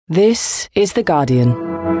This is The Guardian.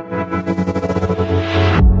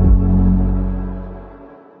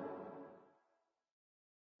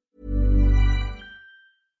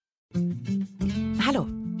 Hallo,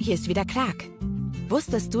 hier ist wieder Clark.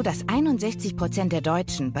 Wusstest du, dass 61% der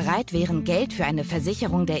Deutschen bereit wären, Geld für eine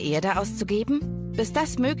Versicherung der Erde auszugeben? Bis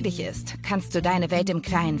das möglich ist, kannst du deine Welt im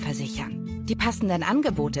Kleinen versichern. Die passenden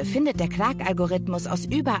Angebote findet der Clark-Algorithmus aus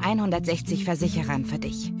über 160 Versicherern für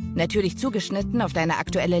dich. Natürlich zugeschnitten auf deine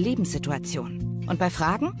aktuelle Lebenssituation. Und bei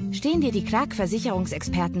Fragen stehen dir die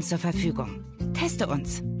Clark-Versicherungsexperten zur Verfügung. Teste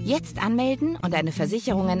uns. Jetzt anmelden und deine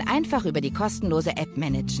Versicherungen einfach über die kostenlose App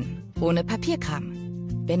managen. Ohne Papierkram.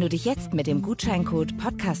 Wenn du dich jetzt mit dem Gutscheincode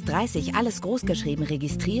Podcast30 alles großgeschrieben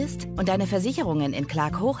registrierst und deine Versicherungen in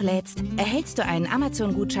Clark hochlädst, erhältst du einen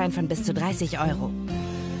Amazon-Gutschein von bis zu 30 €.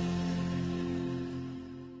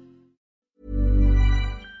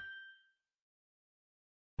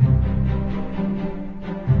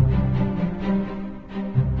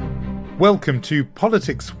 Welcome to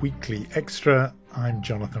Politics Weekly Extra. I'm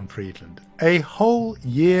Jonathan Freedland. A whole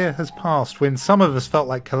year has passed when some of us felt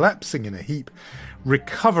like collapsing in a heap,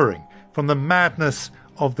 recovering from the madness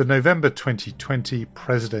of the November 2020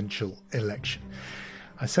 presidential election.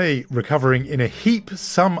 I say recovering in a heap.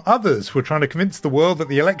 Some others were trying to convince the world that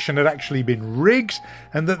the election had actually been rigged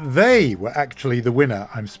and that they were actually the winner.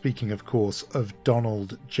 I'm speaking, of course, of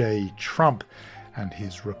Donald J. Trump and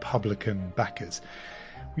his Republican backers.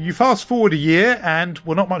 You fast forward a year and,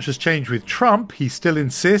 well, not much has changed with Trump. He still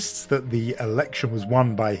insists that the election was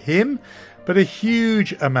won by him, but a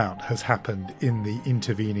huge amount has happened in the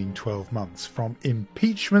intervening 12 months, from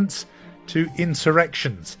impeachments to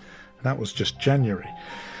insurrections. And that was just January.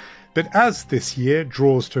 But as this year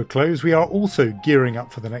draws to a close, we are also gearing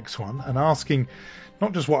up for the next one and asking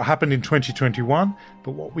not just what happened in 2021,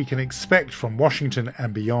 but what we can expect from Washington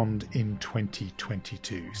and beyond in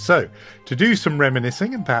 2022. So, to do some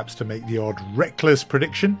reminiscing and perhaps to make the odd reckless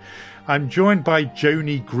prediction, I'm joined by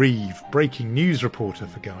Joan Greve, breaking news reporter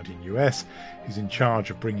for Guardian US, who's in charge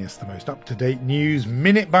of bringing us the most up-to-date news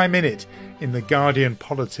minute by minute in the Guardian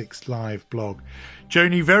Politics Live blog.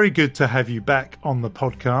 Joni, very good to have you back on the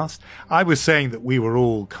podcast. I was saying that we were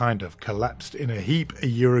all kind of collapsed in a heap a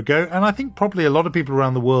year ago, and I think probably a lot of people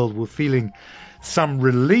around the world were feeling some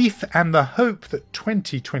relief and the hope that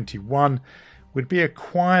 2021 would be a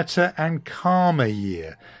quieter and calmer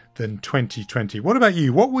year than 2020. What about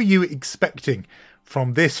you? What were you expecting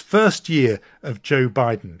from this first year of Joe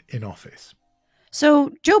Biden in office?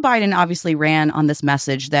 So Joe Biden obviously ran on this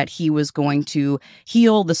message that he was going to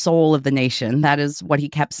heal the soul of the nation. That is what he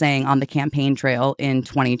kept saying on the campaign trail in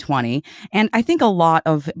 2020. And I think a lot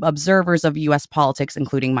of observers of U.S. politics,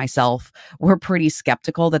 including myself, were pretty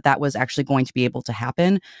skeptical that that was actually going to be able to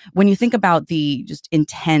happen. When you think about the just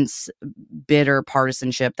intense, bitter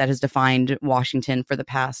partisanship that has defined Washington for the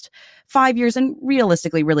past 5 years and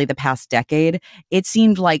realistically, really the past decade, it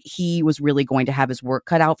seemed like he was really going to have his work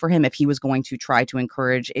cut out for him if he was going to try to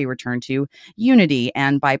encourage a return to unity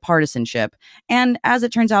and bipartisanship. And as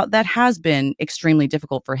it turns out, that has been extremely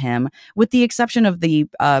difficult for him, with the exception of the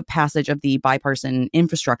passage of the bipartisan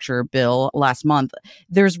infrastructure bill last month.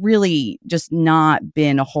 There's really just not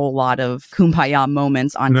been a whole lot of kumbaya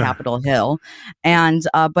moments on Capitol Hill. And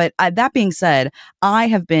but that being said, I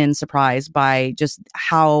have been surprised by just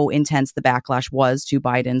how intense the backlash was to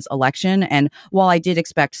Biden's election. And while I did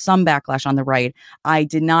expect some backlash on the right, I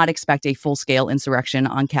did not expect a full-scale insurrection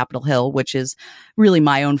on Capitol Hill, which is really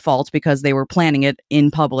my own fault because they were planning it in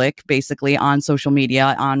public, basically on social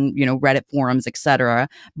media, on, Reddit forums, etc.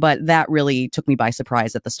 But that really took me by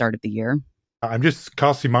surprise at the start of the year. I'm just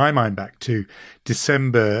casting my mind back to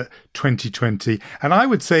December 2020. And I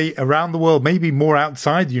would say around the world, maybe more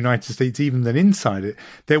outside the United States even than inside it,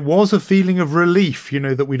 there was a feeling of relief,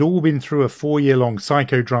 that we'd all been through a 4-year-long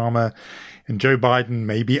psychodrama. And Joe Biden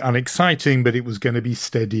may be unexciting, but it was going to be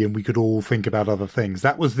steady and we could all think about other things.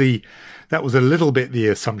 That was a little bit the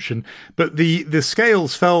assumption. But the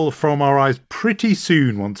scales fell from our eyes pretty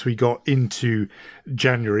soon once we got into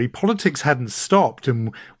January. Politics hadn't stopped,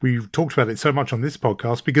 and we've talked about it so much on this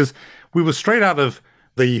podcast because we were straight out of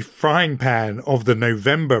the frying pan of the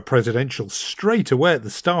November presidential straight away at the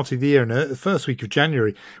start of the year. And the first week of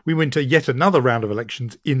January, we went to yet another round of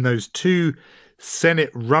elections in those two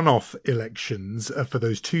Senate runoff elections for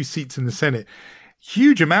those 2 seats in the Senate.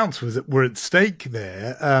 Huge amounts were at stake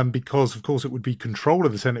there because, of course, it would be control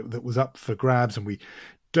of the Senate that was up for grabs, and we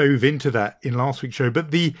dove into that in last week's show. But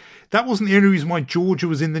that wasn't the only reason why Georgia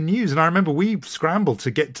was in the news. And I remember we scrambled to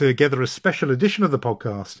get together a special edition of the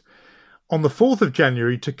podcast on the 4th of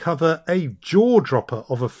January to cover a jaw-dropper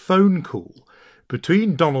of a phone call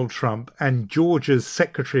between Donald Trump and Georgia's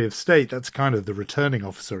Secretary of State. That's kind of the returning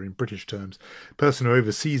officer in British terms, person who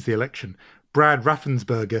oversees the election, Brad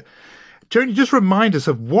Raffensperger. Joni, just remind us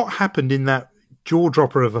of what happened in that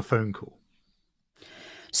jaw-dropper of a phone call.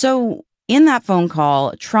 So in that phone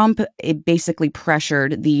call, Trump basically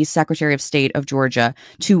pressured the Secretary of State of Georgia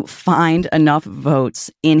to find enough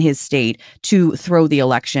votes in his state to throw the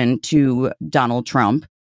election to Donald Trump.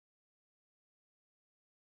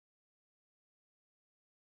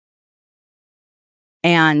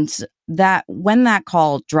 And that when that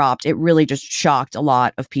call dropped, it really just shocked a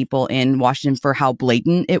lot of people in Washington for how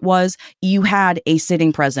blatant it was. You had a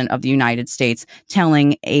sitting president of the United States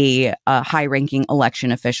telling a high-ranking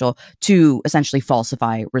election official to essentially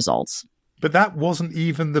falsify results. But that wasn't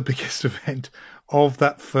even the biggest event of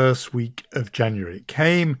that first week of January. It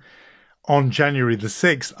came on January the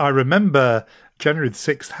 6th. I remember January the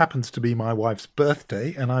 6th happens to be my wife's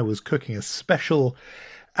birthday, and I was cooking a special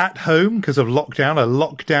at home because of lockdown, a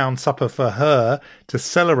lockdown supper for her to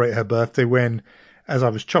celebrate her birthday when, as I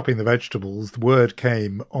was chopping the vegetables, the word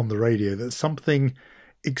came on the radio that something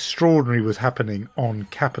extraordinary was happening on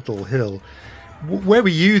Capitol Hill. Where were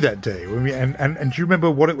you that day? And do you remember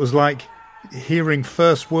what it was like hearing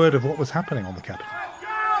first word of what was happening on the Capitol?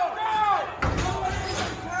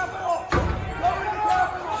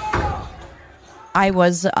 I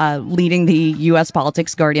was leading the U.S.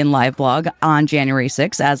 Politics Guardian live blog on January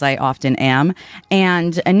 6th, as I often am.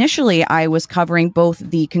 And initially, I was covering both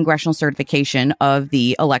the congressional certification of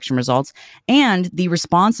the election results and the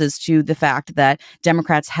responses to the fact that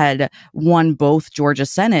Democrats had won both Georgia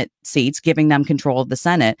Senate seats, giving them control of the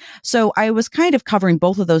Senate. So I was kind of covering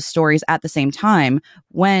both of those stories at the same time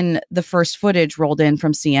when the first footage rolled in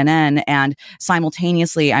from CNN. And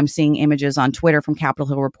simultaneously, I'm seeing images on Twitter from Capitol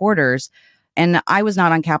Hill reporters. And I was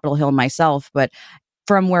not on Capitol Hill myself, but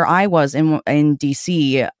from where I was in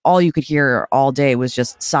D.C., all you could hear all day was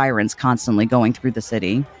just sirens constantly going through the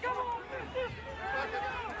city.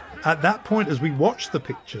 At that point, as we watched the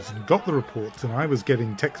pictures and got the reports, and I was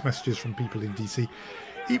getting text messages from people in D.C.,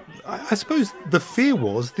 I suppose the fear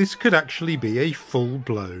was this could actually be a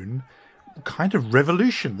full-blown kind of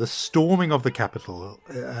revolution, the storming of the Capitol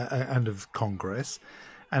and of Congress,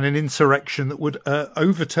 and an insurrection that would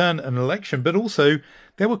overturn an election. But also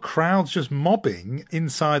there were crowds just mobbing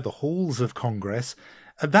inside the halls of Congress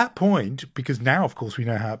at that point, because now, of course, we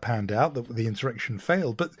know how it panned out, that the insurrection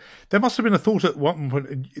failed. But there must have been a thought at one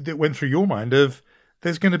point that went through your mind of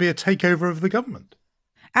there's going to be a takeover of the government.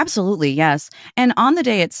 Absolutely, yes. And on the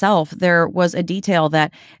day itself, there was a detail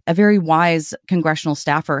that a very wise congressional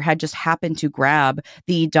staffer had just happened to grab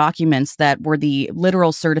the documents that were the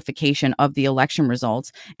literal certification of the election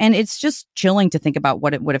results. And it's just chilling to think about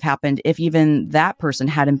what it would have happened if even that person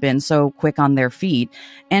hadn't been so quick on their feet.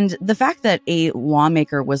 And the fact that a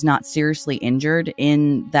lawmaker was not seriously injured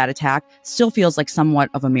in that attack still feels like somewhat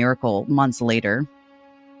of a miracle months later.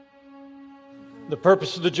 The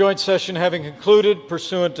purpose of the joint session having concluded,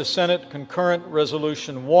 pursuant to Senate Concurrent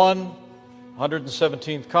Resolution 1,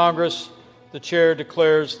 117th Congress, the chair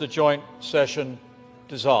declares the joint session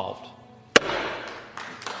dissolved.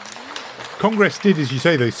 Congress did, as you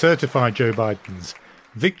say, they certified Joe Biden's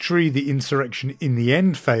victory. The insurrection in the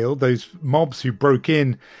end failed. Those mobs who broke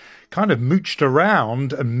in kind of mooched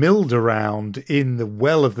around and milled around in the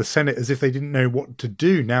well of the Senate as if they didn't know what to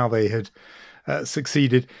do now they had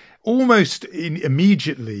succeeded. Almost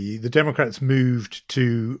immediately, the Democrats moved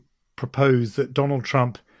to propose that Donald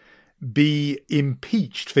Trump be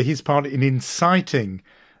impeached for his part in inciting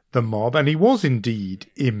the mob. And he was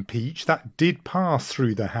indeed impeached. That did pass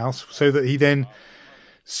through the House, so that he then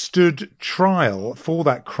stood trial for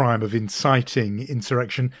that crime of inciting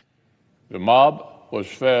insurrection. The mob was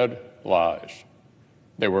fed lies.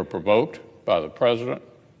 They were provoked by the president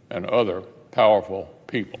and other powerful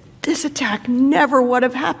people. This attack never would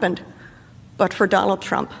have happened but for Donald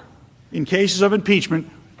Trump. In cases of impeachment,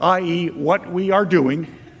 i.e. what we are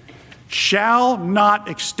doing, shall not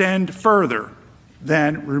extend further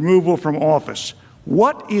than removal from office.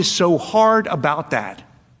 What is so hard about that?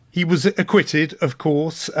 He was acquitted, of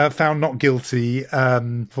course, found not guilty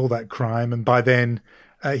for that crime. And by then,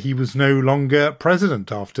 he was no longer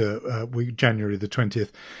president after January the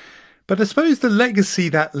 20th. But I suppose the legacy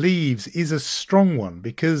that leaves is a strong one,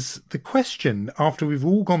 because the question, after we've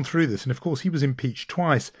all gone through this, and of course he was impeached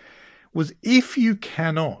twice, was if you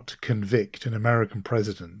cannot convict an American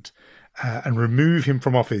president and remove him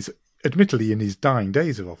from office, admittedly in his dying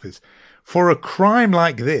days of office, for a crime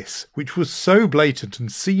like this, which was so blatant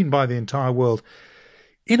and seen by the entire world,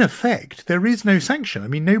 in effect, there is no sanction. I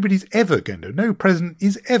mean, no president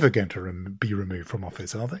is ever going to be removed from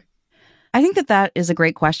office, are they? I think that is a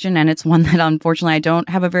great question, and it's one that unfortunately I don't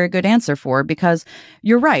have a very good answer for, because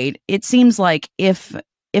you're right. It seems like if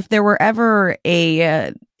there were ever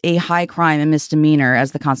a high crime and misdemeanor,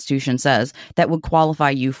 as the Constitution says, that would qualify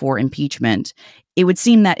you for impeachment, it would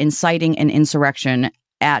seem that inciting an insurrection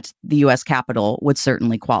at the U.S. Capitol would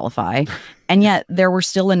certainly qualify. And yet there were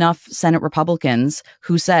still enough Senate Republicans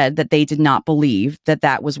who said that they did not believe that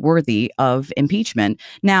that was worthy of impeachment.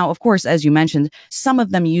 Now, of course, as you mentioned, some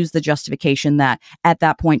of them used the justification that at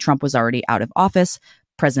that point Trump was already out of office.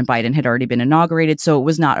 President Biden had already been inaugurated, so it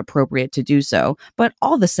was not appropriate to do so. But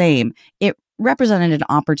all the same, it represented an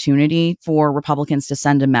opportunity for Republicans to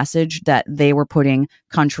send a message that they were putting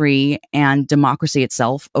country and democracy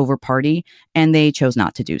itself over party, and they chose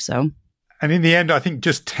not to do so. And in the end, I think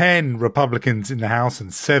just 10 Republicans in the House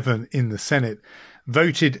and 7 in the Senate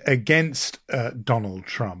voted against Donald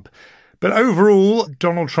Trump. But overall,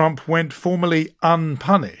 Donald Trump went formally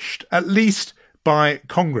unpunished, at least by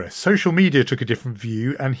Congress. Social media took a different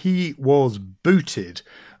view, and he was booted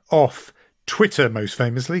off Twitter, most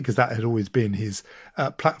famously, because that had always been his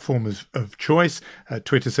platform of choice.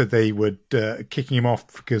 Twitter said they were kicking him off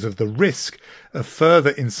because of the risk of further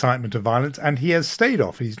incitement of violence, and he has stayed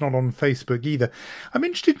off. He's not on Facebook either. I'm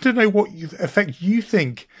interested to know what effect you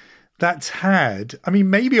think that's had. I mean,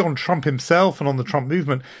 maybe on Trump himself and on the Trump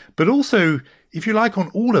movement, but also, if you like, on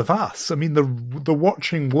all of us. I mean, the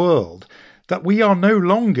watching world, that we are no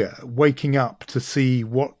longer waking up to see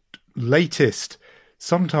what latest,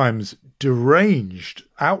 sometimes deranged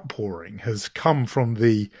outpouring has come from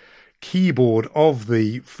the keyboard of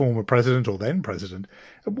the former president or then president.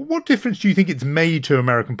 What difference do you think it's made to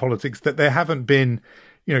American politics that there haven't been,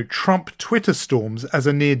 Trump Twitter storms as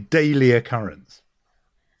a near daily occurrence?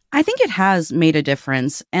 I think it has made a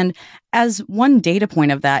difference. And as one data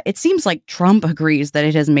point of that, it seems like Trump agrees that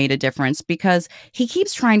it has made a difference, because he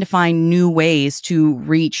keeps trying to find new ways to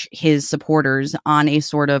reach his supporters on a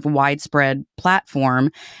sort of widespread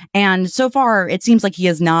platform. And so far, it seems like he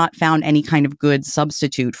has not found any kind of good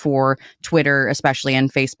substitute for Twitter, especially,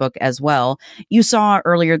 and Facebook as well. You saw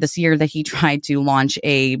earlier this year that he tried to launch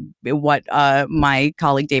what my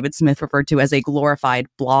colleague David Smith referred to as a glorified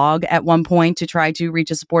blog at one point to try to reach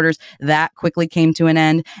his supporters. That quickly came to an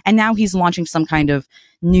end. And now he's launching some kind of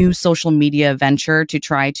new social media venture to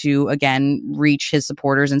try to, again, reach his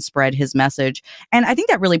supporters and spread his message. And I think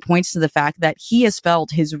that really points to the fact that he has felt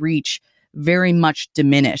his reach very much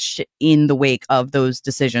diminished in the wake of those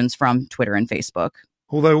decisions from Twitter and Facebook.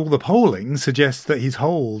 Although all the polling suggests that his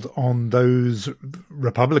hold on those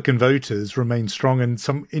Republican voters remains strong, and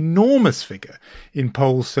some enormous figure in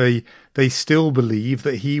polls say they still believe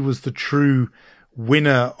that he was the true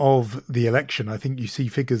winner of the election. I think you see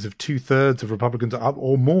figures of 2/3 of Republicans up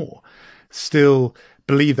or more still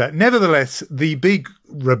believe that. Nevertheless, the big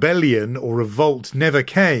rebellion or revolt never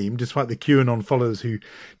came, despite the QAnon followers who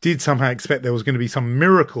did somehow expect there was going to be some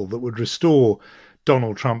miracle that would restore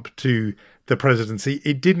Donald Trump to the presidency.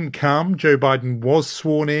 It didn't come. Joe Biden was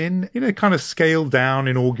sworn in a kind of scaled down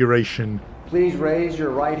inauguration. Please raise your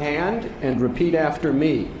right hand and repeat after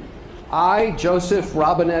me. I, Joseph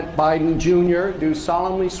Robinette Biden Jr., do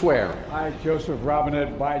solemnly swear. I, Joseph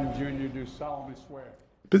Robinette Biden Jr., do solemnly swear.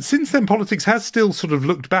 But since then, politics has still sort of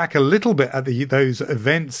looked back a little bit at those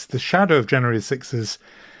events. The shadow of January 6th has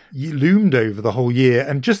loomed over the whole year.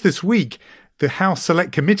 And just this week, the House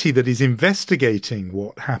Select Committee that is investigating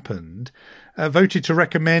what happened voted to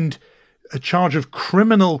recommend a charge of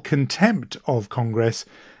criminal contempt of Congress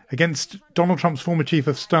against Donald Trump's former chief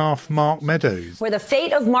of staff, Mark Meadows. Where the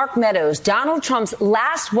fate of Mark Meadows, Donald Trump's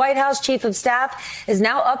last White House chief of staff, is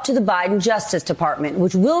now up to the Biden Justice Department,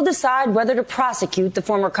 which will decide whether to prosecute the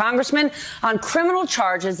former congressman on criminal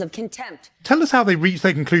charges of contempt. Tell us how they reached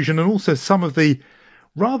their conclusion, and also some of the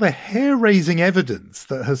rather hair-raising evidence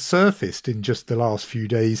that has surfaced in just the last few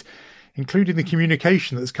days, including the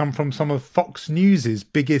communication that's come from some of Fox News's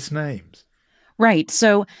biggest names. Right.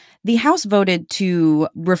 So the House voted to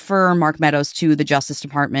refer Mark Meadows to the Justice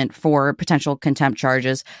Department for potential contempt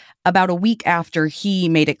charges about a week after he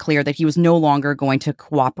made it clear that he was no longer going to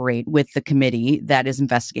cooperate with the committee that is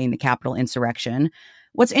investigating the Capitol insurrection.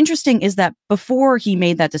 What's interesting is that before he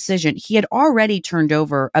made that decision, he had already turned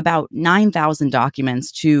over about 9,000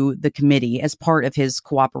 documents to the committee as part of his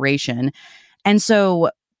cooperation. And so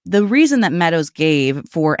the reason that Meadows gave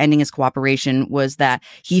for ending his cooperation was that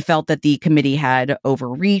he felt that the committee had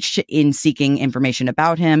overreached in seeking information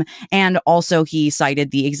about him. And also he cited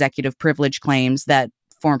the executive privilege claims that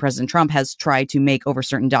former President Trump has tried to make over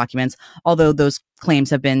certain documents, although those claims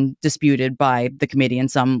have been disputed by the committee and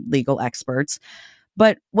some legal experts.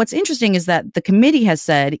 But what's interesting is that the committee has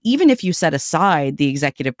said, even if you set aside the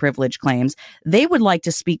executive privilege claims, they would like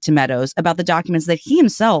to speak to Meadows about the documents that he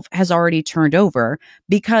himself has already turned over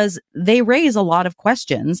because they raise a lot of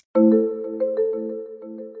questions.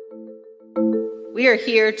 We are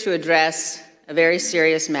here to address a very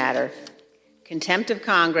serious matter: contempt of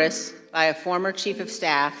Congress by a former chief of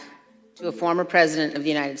staff to a former president of the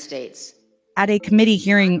United States. At a committee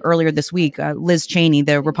hearing earlier this week, Liz Cheney,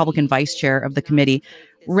 the Republican vice chair of the committee,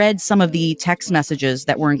 read some of the text messages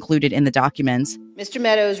that were included in the documents. Mr.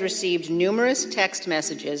 Meadows received numerous text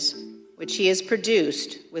messages, which he has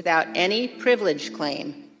produced without any privilege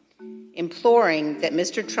claim, imploring that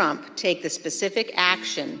Mr. Trump take the specific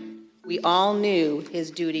action we all knew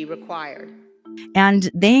his duty required.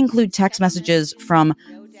 And they include text messages from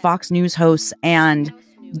Fox News hosts and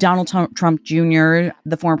Donald Trump Jr.,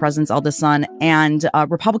 the former president's eldest son, and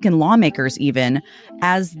Republican lawmakers even,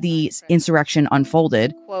 as the insurrection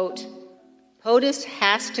unfolded. Quote, POTUS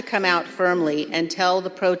has to come out firmly and tell the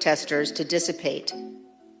protesters to dissipate.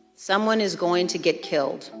 Someone is going to get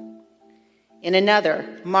killed. In another,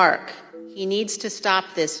 Mark, he needs to stop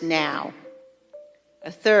this now.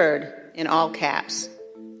 A third, in all caps,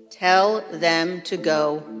 tell them to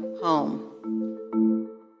go home.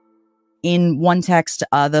 In one text,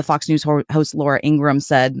 the Fox News host Laura Ingraham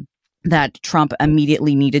said that Trump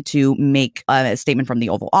immediately needed to make a statement from the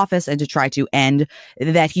Oval Office and to try to end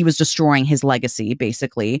that he was destroying his legacy,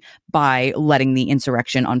 basically, by letting the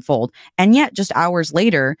insurrection unfold. And yet, just hours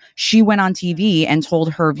later, she went on TV and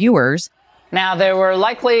told her viewers, now, there were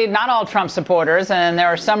likely not all Trump supporters, and there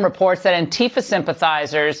are some reports that Antifa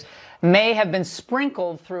sympathizers may have been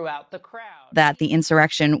sprinkled throughout the crowd. That the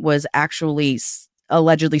insurrection was actually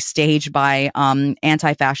allegedly staged by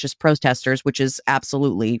anti-fascist protesters, which is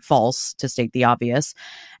absolutely false, to state the obvious.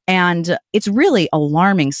 And it's really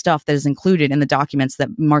alarming stuff that is included in the documents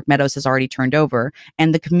that Mark Meadows has already turned over.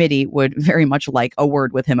 And the committee would very much like a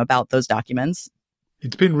word with him about those documents.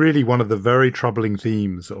 It's been really one of the very troubling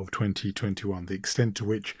themes of 2021, the extent to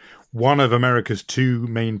which one of America's two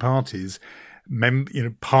main parties,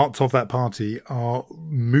 parts of that party are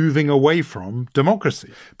moving away from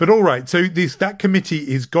democracy. But all right, so that committee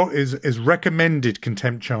is recommended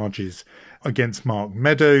contempt charges against Mark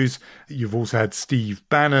Meadows. You've also had Steve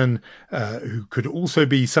Bannon, who could also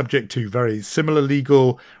be subject to very similar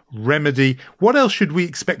legal remedy. What else should we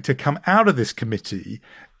expect to come out of this committee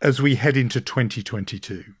as we head into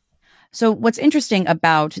 2022? So what's interesting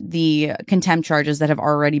about the contempt charges that have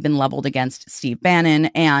already been leveled against Steve Bannon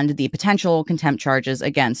and the potential contempt charges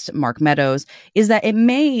against Mark Meadows is that it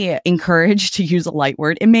may encourage, to use a light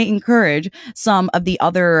word, it may encourage some of the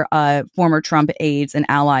other former Trump aides and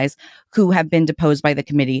allies who have been deposed by the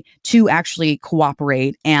committee to actually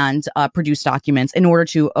cooperate and produce documents in order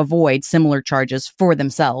to avoid similar charges for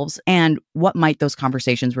themselves. And what might those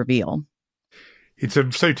conversations reveal? It's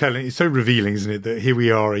so telling, it's so revealing, isn't it, that here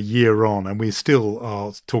we are a year on and we still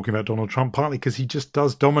are talking about Donald Trump, partly because he just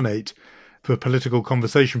does dominate the political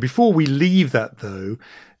conversation. Before we leave that, though,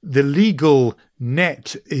 the legal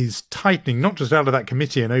net is tightening, not just out of that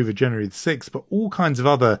committee and over January the 6th, but all kinds of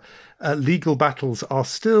other legal battles are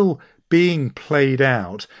still being played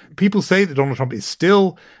out. People say that Donald Trump is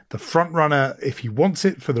still the front runner, if he wants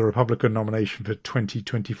it, for the Republican nomination for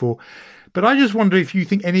 2024. But I just wonder if you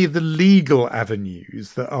think any of the legal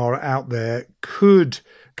avenues that are out there could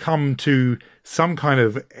come to some kind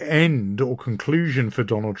of end or conclusion for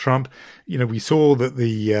Donald Trump. You know, we saw that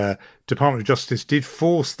the Department of Justice did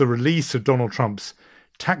force the release of Donald Trump's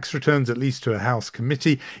tax returns, at least to a House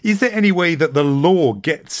committee. Is there any way that the law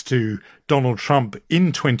gets to Donald Trump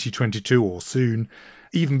in 2022 or soon,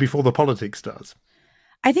 even before the politics does?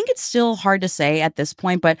 I think it's still hard to say at this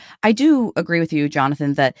point, but I do agree with you,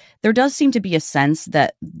 Jonathan, that there does seem to be a sense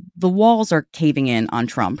that the walls are caving in on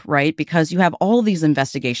Trump, right? Because you have all of these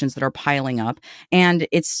investigations that are piling up, and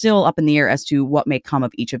it's still up in the air as to what may come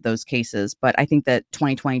of each of those cases. But I think that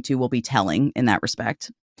 2022 will be telling in that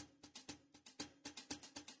respect.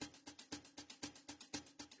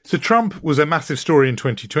 So Trump was a massive story in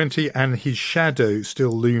 2020, and his shadow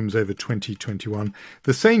still looms over 2021.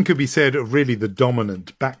 The same could be said of really the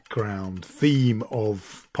dominant background theme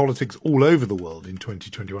of politics all over the world in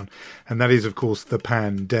 2021, and that is, of course, the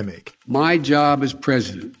pandemic. My job as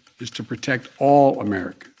president is to protect all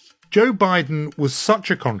Americans. Joe Biden was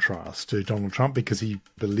such a contrast to Donald Trump because he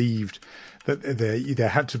believed that there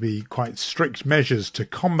had to be quite strict measures to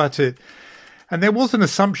combat it. And there was an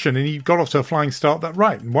assumption, and he got off to a flying start, that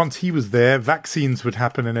right, and once he was there, vaccines would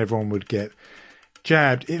happen and everyone would get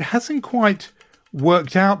jabbed. It hasn't quite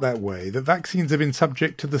worked out that way, that vaccines have been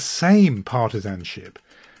subject to the same partisanship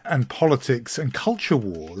and politics and culture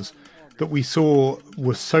wars that we saw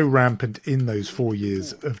were so rampant in those 4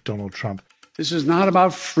 years of Donald Trump. This is not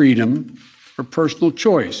about freedom or personal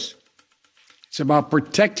choice. It's about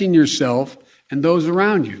protecting yourself and those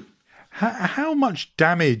around you. How much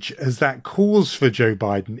damage has that caused for Joe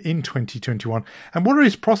Biden in 2021? And what are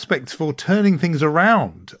his prospects for turning things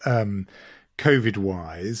around,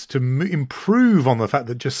 COVID-wise, to improve on the fact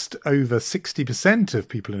that just over 60% of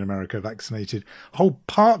people in America are vaccinated, whole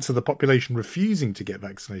parts of the population refusing to get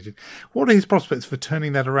vaccinated? What are his prospects for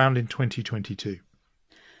turning that around in 2022?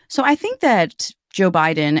 So I think that Joe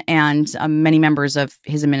Biden and many members of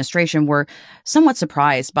his administration were somewhat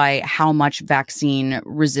surprised by how much vaccine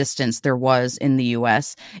resistance there was in the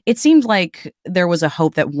U.S. It seemed like there was a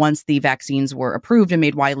hope that once the vaccines were approved and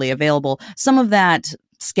made widely available, some of that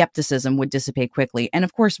skepticism would dissipate quickly. And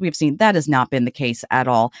of course, we've seen that has not been the case at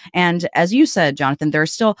all. And as you said, Jonathan, there are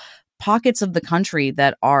still pockets of the country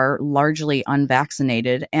that are largely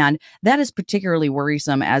unvaccinated. And that is particularly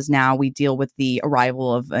worrisome as now we deal with the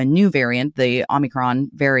arrival of a new variant, the Omicron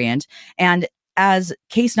variant. And as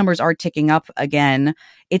case numbers are ticking up again,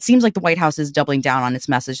 it seems like the White House is doubling down on its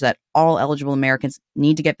message that all eligible Americans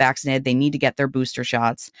need to get vaccinated. They need to get their booster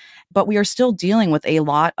shots. But we are still dealing with a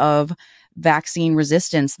lot of vaccine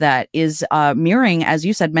resistance that is mirroring, as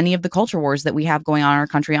you said, many of the culture wars that we have going on in our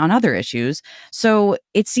country on other issues. So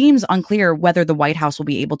it seems unclear whether the White House will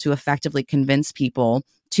be able to effectively convince people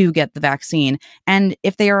to get the vaccine. And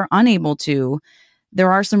if they are unable to,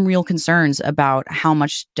 there are some real concerns about how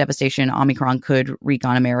much devastation Omicron could wreak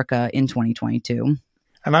on America in 2022.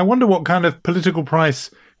 And I wonder what kind of political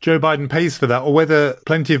price Joe Biden pays for that, or whether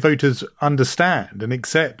plenty of voters understand and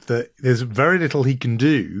accept that there's very little he can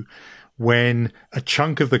do when a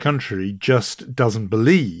chunk of the country just doesn't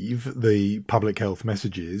believe the public health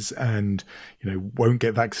messages and, won't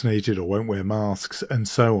get vaccinated or won't wear masks and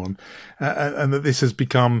so on. And that this has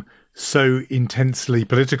become so intensely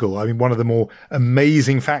political. I mean, one of the more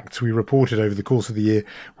amazing facts we reported over the course of the year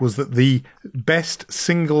was that the best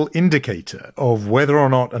single indicator of whether or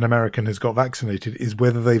not an American has got vaccinated is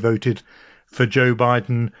whether they voted for Joe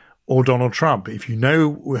Biden or Donald Trump. If you know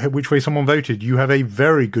which way someone voted, you have a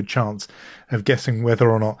very good chance of guessing whether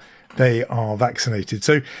or not they are vaccinated.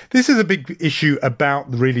 So this is a big issue about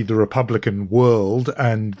really the Republican world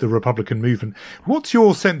and the Republican movement. What's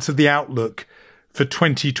your sense of the outlook for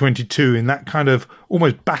 2022 in that kind of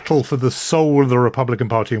almost battle for the soul of the Republican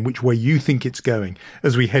Party and which way you think it's going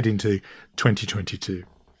as we head into 2022?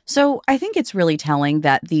 So I think it's really telling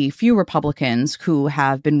that the few Republicans who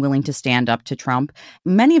have been willing to stand up to Trump,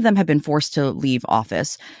 many of them have been forced to leave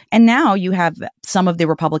office. And now you have some of the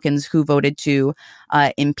Republicans who voted to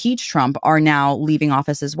impeach Trump are now leaving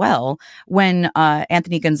office as well. When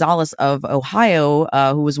Anthony Gonzalez of Ohio,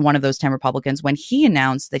 who was one of those 10 Republicans, when he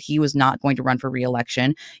announced that he was not going to run for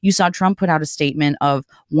re-election, you saw Trump put out a statement of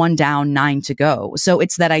 1 down, 9 to go. So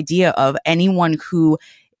it's that idea of anyone who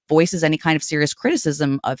voices any kind of serious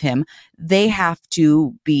criticism of him, they have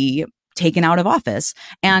to be taken out of office.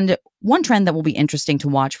 And one trend that will be interesting to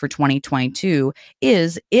watch for 2022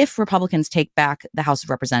 is if Republicans take back the House of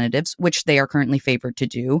Representatives, which they are currently favored to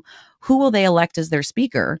do, who will they elect as their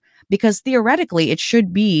speaker? Because theoretically, it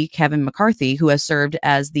should be Kevin McCarthy, who has served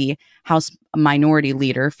as the House Minority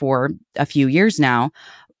Leader for a few years now.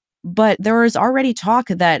 But there is already talk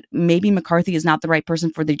that maybe McCarthy is not the right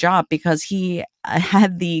person for the job because he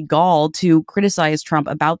had the gall to criticize Trump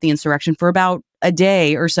about the insurrection for about a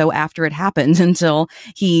day or so after it happened until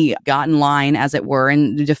he got in line, as it were,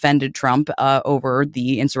 and defended Trump over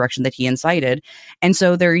the insurrection that he incited. And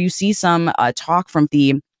so there you see some talk from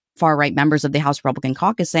the far-right members of the House Republican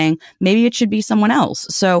caucus saying maybe it should be someone else.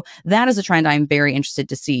 So that is a trend I'm very interested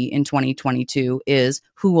to see in 2022 is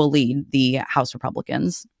who will lead the House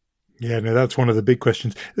Republicans. Yeah, no, that's one of the big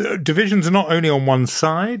questions. Divisions are not only on one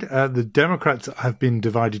side. The Democrats have been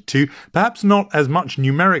divided too, perhaps not as much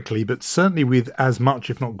numerically, but certainly with as much,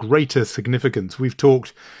 if not greater, significance. We've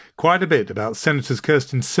talked quite a bit about Senators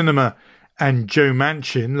Kyrsten Sinema and Joe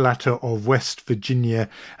Manchin, latter of West Virginia,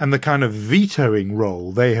 and the kind of vetoing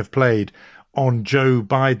role they have played on Joe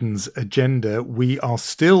Biden's agenda. We are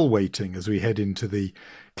still waiting as we head into the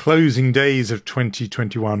closing days of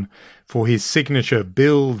 2021 for his signature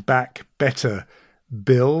Build Back Better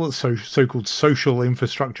bill, so-called social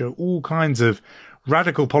infrastructure, all kinds of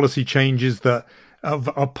radical policy changes that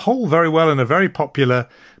are polled very well and are very popular,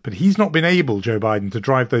 but he's not been able, Joe Biden, to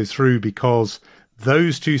drive those through because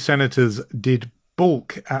those two senators did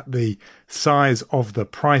balk at the size of the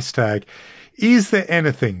price tag. Is there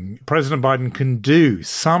anything President Biden can do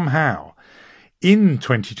somehow in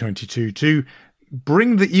 2022 to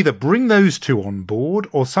either bring those two on board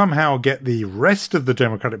or somehow get the rest of the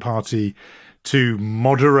Democratic Party to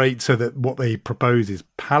moderate so that what they propose is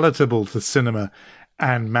palatable to Sinema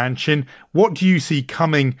and Manchin. What do you see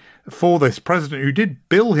coming for this president who did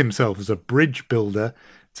bill himself as a bridge builder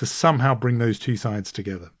to somehow bring those two sides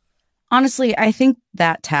together? Honestly, I think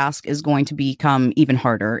that task is going to become even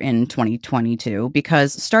harder in 2022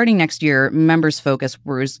 because starting next year, members' focus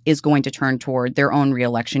is going to turn toward their own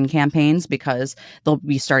reelection campaigns because they'll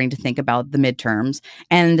be starting to think about the midterms.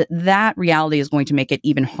 And that reality is going to make it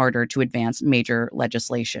even harder to advance major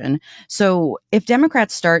legislation. So if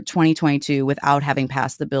Democrats start 2022 without having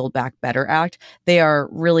passed the Build Back Better Act, they are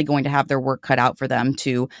really going to have their work cut out for them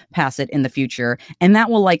to pass it in the future. And that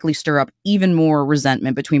will likely stir up even more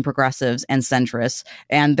resentment between progressives and centrists.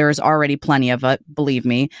 And there's already plenty of it, believe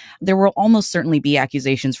me. There will almost certainly be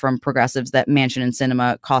accusations from progressives that Manchin and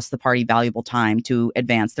Sinema cost the party valuable time to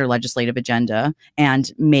advance their legislative agenda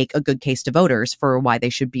and make a good case to voters for why they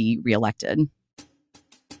should be reelected.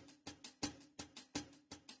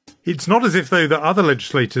 It's not as if, though, that other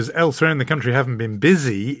legislators elsewhere in the country haven't been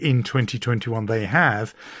busy in 2021. They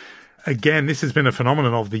have. Again, this has been a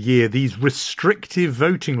phenomenon of the year. These restrictive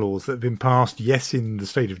voting laws that have been passed, yes, in the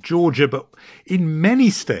state of Georgia, but in many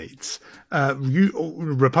states,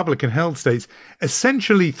 Republican-held states,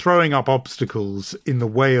 essentially throwing up obstacles in the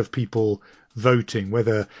way of people voting,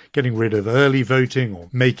 whether getting rid of early voting or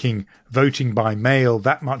making voting by mail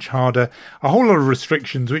that much harder. A whole lot of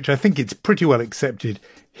restrictions, which I think it's pretty well accepted,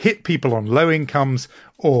 hit people on low incomes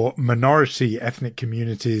or minority ethnic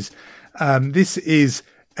communities. This is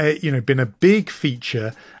been a big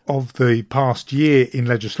feature of the past year in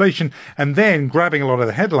legislation. And then grabbing a lot of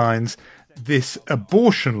the headlines, this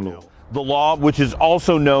abortion law. The law, which is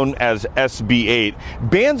also known as SB 8,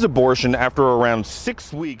 bans abortion after around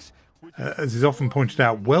 6 weeks. As is often pointed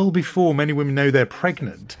out, well before many women know they're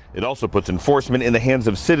pregnant. It also puts enforcement in the hands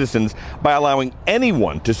of citizens by allowing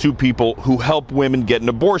anyone to sue people who help women get an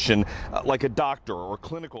abortion, like a doctor or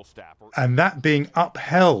clinical staff. And that being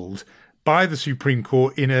upheld by the Supreme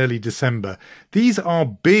Court in early December. These are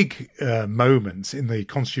big moments in the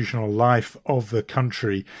constitutional life of the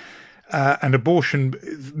country. And abortion,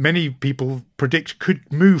 many people predict, could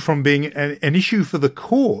move from being an issue for the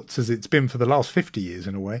courts, as it's been for the last 50 years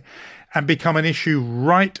in a way, and become an issue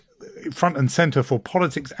right front and center for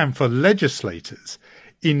politics and for legislators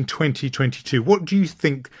in 2022. What do you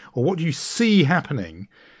think, or what do you see happening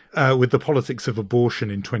with the politics of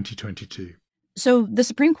abortion in 2022? So the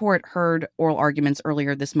Supreme Court heard oral arguments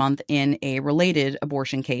earlier this month in a related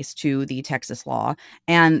abortion case to the Texas law.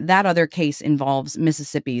 And that other case involves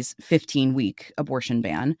Mississippi's 15-week abortion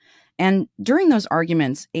ban. And during those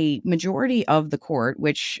arguments, a majority of the court,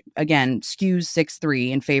 which again skews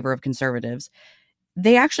 6-3 in favor of conservatives,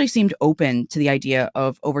 they actually seemed open to the idea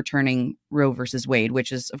of overturning Roe versus Wade,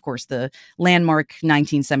 which is, of course, the landmark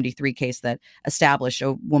 1973 case that established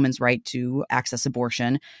a woman's right to access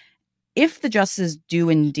abortion. If the justices do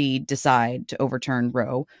indeed decide to overturn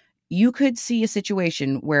Roe, you could see a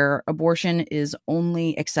situation where abortion is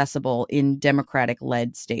only accessible in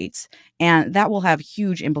Democratic-led states. And that will have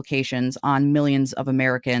huge implications on millions of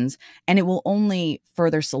Americans. And it will only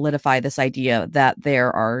further solidify this idea that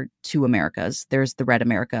there are two Americas. There's the red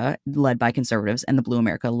America led by conservatives and the blue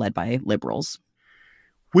America led by liberals.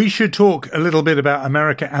 We should talk a little bit about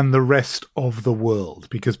America and the rest of the world,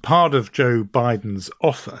 because part of Joe Biden's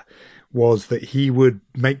offer was that he would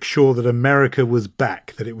make sure that America was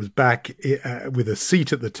back, that it was back with a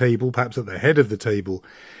seat at the table, perhaps at the head of the table,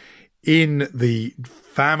 in the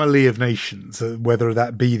family of nations, whether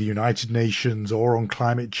that be the United Nations or on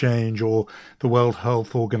climate change or the World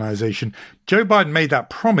Health Organization. Joe Biden made that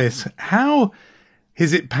promise. How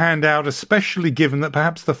has it panned out, especially given that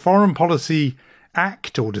perhaps the foreign policy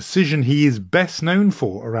act or decision he is best known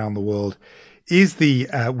for around the world is the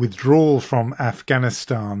withdrawal from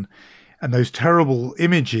Afghanistan and those terrible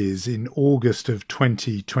images in August of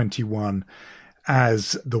 2021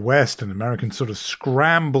 as the West and Americans sort of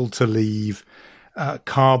scrambled to leave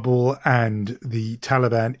Kabul and the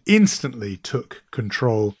Taliban instantly took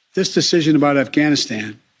control. This decision about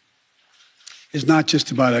Afghanistan is not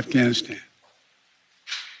just about Afghanistan.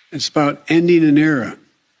 It's about ending an era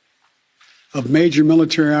of major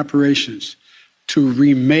military operations to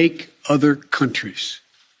remake other countries.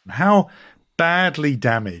 How badly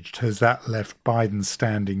damaged has that left Biden's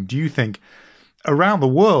standing, do you think, around the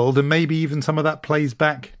world, and maybe even some of that plays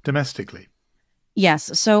back domestically?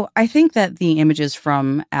 Yes. So I think that the images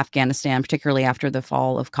from Afghanistan, particularly after the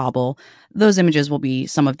fall of Kabul, those images will be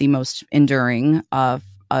some of the most enduring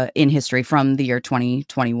in history from the year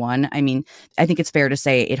 2021. I mean, I think it's fair to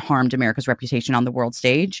say it harmed America's reputation on the world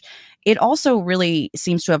stage. It also really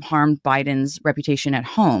seems to have harmed Biden's reputation at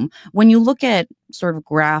home. When you look at sort of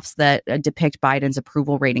graphs that depict Biden's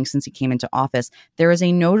approval rating since he came into office, there is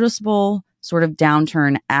a noticeable sort of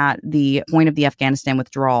downturn at the point of the Afghanistan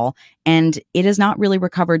withdrawal, and it has not really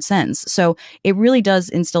recovered since. So it really does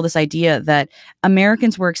instill this idea that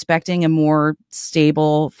Americans were expecting a more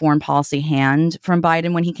stable foreign policy hand from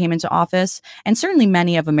Biden when he came into office. And certainly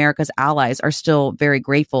many of America's allies are still very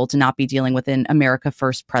grateful to not be dealing with an America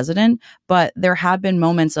First president. But there have been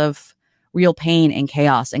moments of real pain and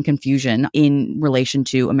chaos and confusion in relation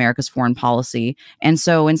to America's foreign policy. And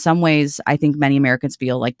so in some ways, I think many Americans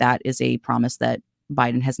feel like that is a promise that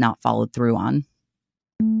Biden has not followed through on.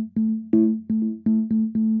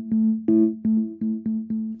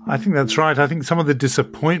 I think that's right. I think some of the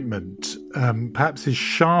disappointment perhaps is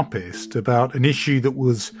sharpest about an issue that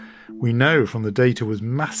was, we know from the data, was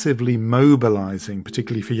massively mobilizing,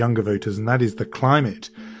 particularly for younger voters, and that is the climate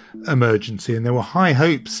emergency. And there were high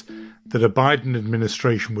hopes that a Biden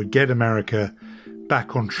administration would get America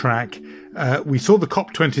back on track. We saw the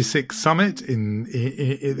COP26 summit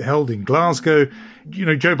held in Glasgow. You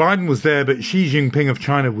know, Joe Biden was there, but Xi Jinping of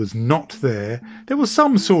China was not there. There was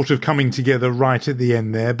some sort of coming together right at the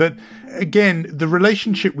end there. But again, the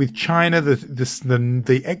relationship with China,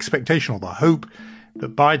 the expectation or the hope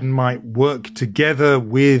that Biden might work together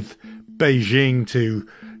with Beijing to,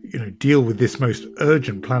 you know, deal with this most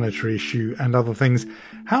urgent planetary issue and other things.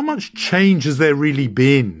 How much change has there really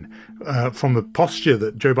been from the posture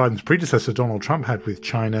that Joe Biden's predecessor, Donald Trump, had with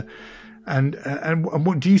China? And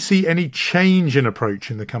what, do you see any change in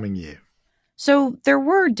approach in the coming year? So there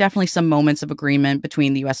were definitely some moments of agreement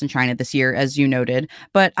between the U.S. and China this year, as you noted.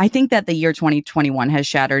 But I think that the year 2021 has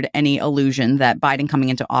shattered any illusion that Biden coming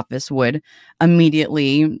into office would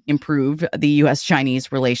immediately improve the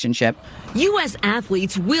U.S.-Chinese relationship. U.S.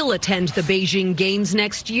 athletes will attend the Beijing Games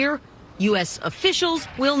next year. U.S. officials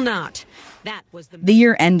will not. That was the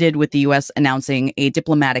year ended with the U.S. announcing a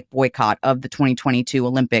diplomatic boycott of the 2022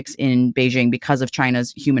 Olympics in Beijing because of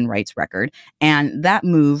China's human rights record. And that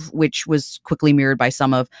move, which was quickly mirrored by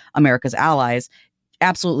some of America's allies,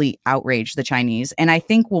 absolutely outraged the Chinese. And I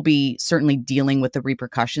think we'll be certainly dealing with the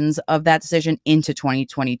repercussions of that decision into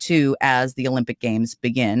 2022 as the Olympic Games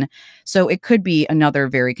begin. So it could be another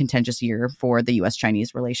very contentious year for the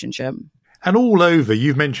U.S.-Chinese relationship. And all over,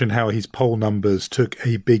 you've mentioned how his poll numbers took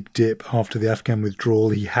a big dip after the Afghan withdrawal.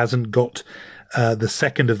 He hasn't got the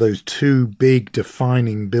second of those two big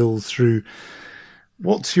defining bills through.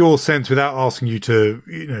 What's your sense, without asking you to,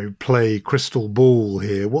 you know, play crystal ball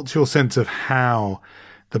here, what's your sense of how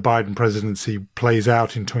the Biden presidency plays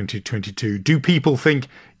out in 2022? Do people think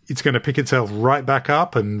it's going to pick itself right back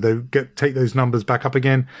up and take those numbers back up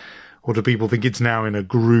again? Or do people think it's now in a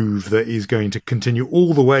groove that is going to continue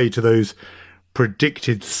all the way to those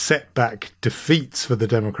predicted setback defeats for the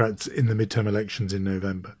Democrats in the midterm elections in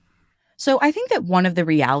November? So I think that one of the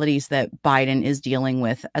realities that Biden is dealing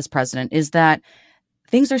with as president is that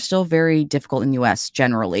things are still very difficult in the U.S.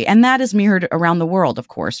 generally. And that is mirrored around the world, of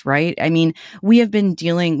course, right? I mean, we have been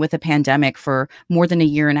dealing with a pandemic for more than a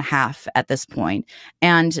year and a half at this point.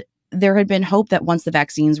 And there had been hope that once the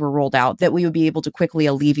vaccines were rolled out, that we would be able to quickly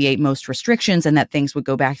alleviate most restrictions and that things would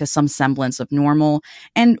go back to some semblance of normal.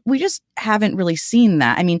 And we just haven't really seen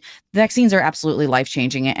that. I mean, vaccines are absolutely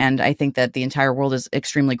life-changing, and I think that the entire world is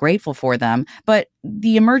extremely grateful for them. But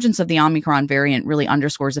the emergence of the Omicron variant really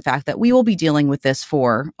underscores the fact that we will be dealing with this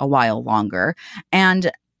for a while longer.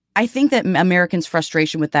 And I think that Americans'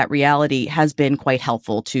 frustration with that reality has been quite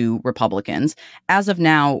helpful to Republicans. As of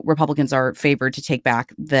now, Republicans are favored to take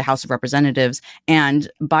back the House of Representatives,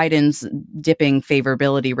 and Biden's dipping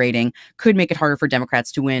favorability rating could make it harder for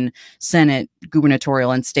Democrats to win Senate,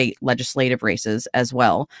 gubernatorial, and state legislative races as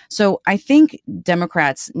well. So I think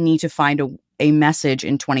Democrats need to find a message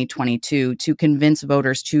in 2022 to convince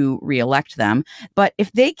voters to reelect them. But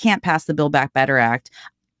if they can't pass the Build Back Better Act,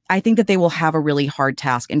 I think that they will have a really hard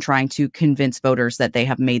task in trying to convince voters that they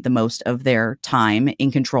have made the most of their time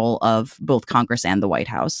in control of both Congress and the White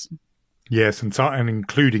House. Yes, and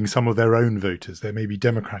including some of their own voters. There may be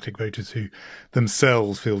Democratic voters who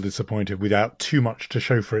themselves feel disappointed without too much to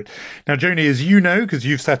show for it. Now, Joni, as you know, because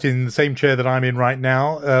you've sat in the same chair that I'm in right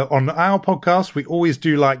now, on our podcast, we always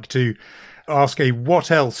do like to ask a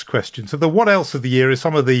what else question. So the what else of the year is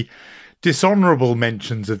some of the dishonorable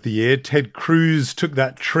mentions of the year. Ted Cruz took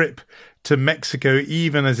that trip to Mexico,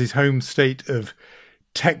 even as his home state of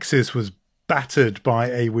Texas was battered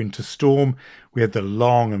by a winter storm. We had the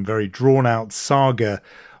long and very drawn-out saga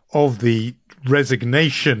of the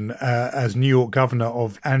resignation as New York governor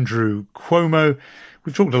of Andrew Cuomo.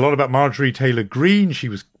 We've talked a lot about Marjorie Taylor Greene. She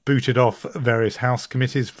was booted off various House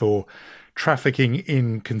committees for trafficking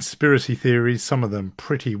in conspiracy theories, some of them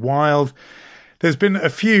pretty wild. There's been a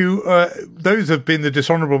few. Those have been the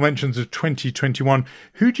dishonourable mentions of 2021.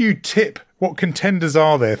 Who do you tip? What contenders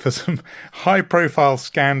are there for some high-profile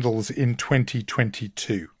scandals in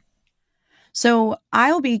 2022? So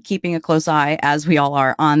I'll be keeping a close eye, as we all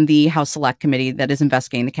are, on the House Select Committee that is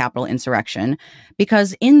investigating the Capitol insurrection,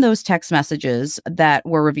 because in those text messages that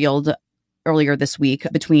were revealed earlier this week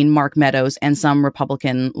between Mark Meadows and some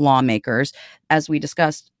Republican lawmakers, as we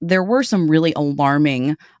discussed, there were some really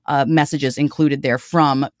alarming messages included there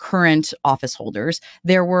from current office holders.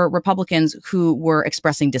 There were Republicans who were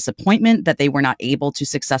expressing disappointment that they were not able to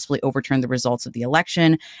successfully overturn the results of the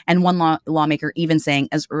election. And one lawmaker even saying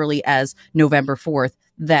as early as November 4th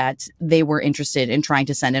that they were interested in trying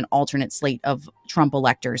to send an alternate slate of Trump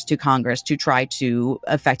electors to Congress to try to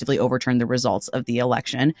effectively overturn the results of the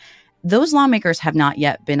election. Those lawmakers have not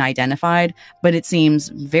yet been identified, but it seems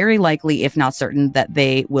very likely, if not certain, that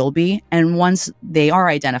they will be. And once they are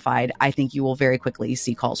identified, I think you will very quickly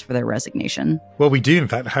see calls for their resignation. Well, we do, in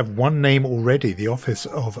fact, have one name already. The office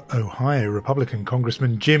of Ohio Republican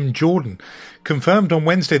Congressman Jim Jordan confirmed on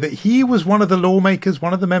Wednesday that he was one of the lawmakers,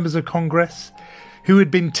 one of the members of Congress, who had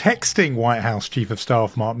been texting White House Chief of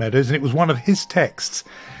Staff Mark Meadows, and it was one of his texts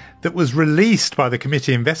that was released by the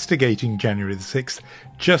committee investigating January the 6th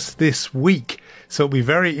just this week. So it'll be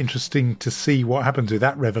very interesting to see what happens with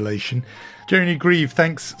that revelation. Joan Greve,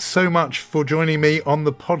 thanks so much for joining me on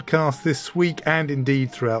the podcast this week and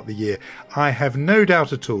indeed throughout the year. I have no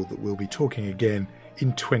doubt at all that we'll be talking again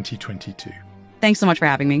in 2022. Thanks so much for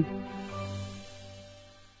having me.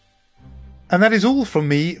 And that is all from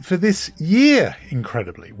me for this year,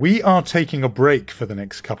 incredibly. We are taking a break for the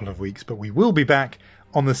next couple of weeks, but we will be back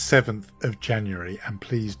on the 7th of January, and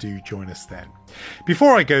please do join us then.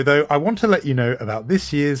 Before I go, though, I want to let you know about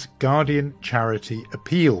this year's Guardian Charity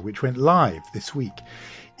Appeal, which went live this week.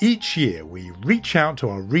 Each year, we reach out to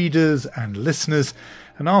our readers and listeners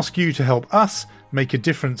and ask you to help us make a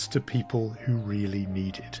difference to people who really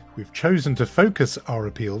need it. We've chosen to focus our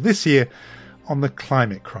appeal this year on the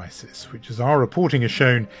climate crisis, which, as our reporting has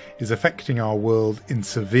shown, is affecting our world in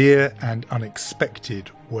severe and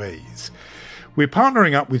unexpected ways. We're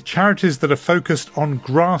partnering up with charities that are focused on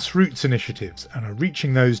grassroots initiatives and are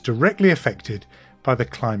reaching those directly affected by the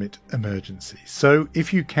climate emergency. So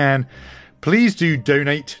if you can, please do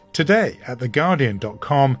donate today at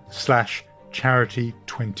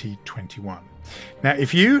theguardian.com/charity2021. Now,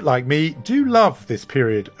 if you, like me, do love this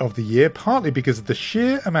period of the year, partly because of the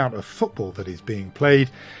sheer amount of football that is being played,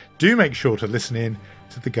 do make sure to listen in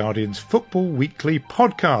to The Guardian's Football Weekly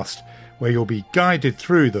podcast, where you'll be guided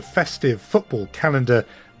through the festive football calendar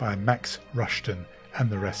by Max Rushton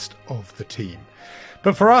and the rest of the team.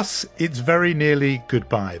 But for us, it's very nearly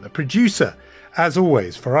goodbye. The producer, as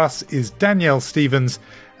always, for us is Danielle Stevens,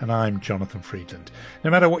 and I'm Jonathan Freedland.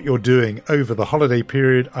 No matter what you're doing over the holiday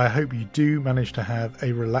period, I hope you do manage to have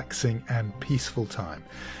a relaxing and peaceful time.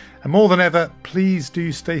 And more than ever, please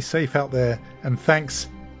do stay safe out there, and thanks,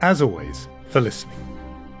 as always, for listening.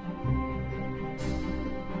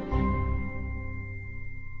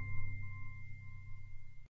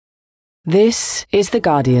 This is The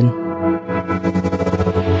Guardian.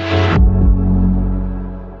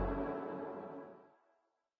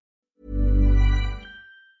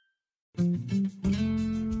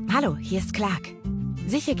 Hallo, hier ist Clark.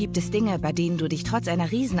 Sicher gibt es Dinge, bei denen du dich trotz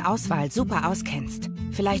einer Riesenauswahl super auskennst.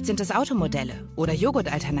 Vielleicht sind es Automodelle oder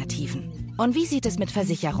Joghurtalternativen. Und wie sieht es mit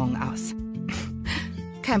Versicherungen aus?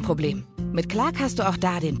 Kein Problem. Mit Clark hast du auch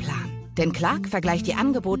da den Plan. Denn Clark vergleicht die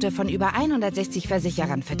Angebote von über 160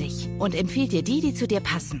 Versicherern für dich und empfiehlt dir die zu dir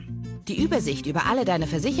passen. Die Übersicht über alle deine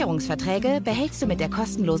Versicherungsverträge behältst du mit der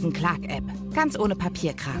kostenlosen Clark-App. Ganz ohne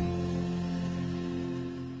Papierkram.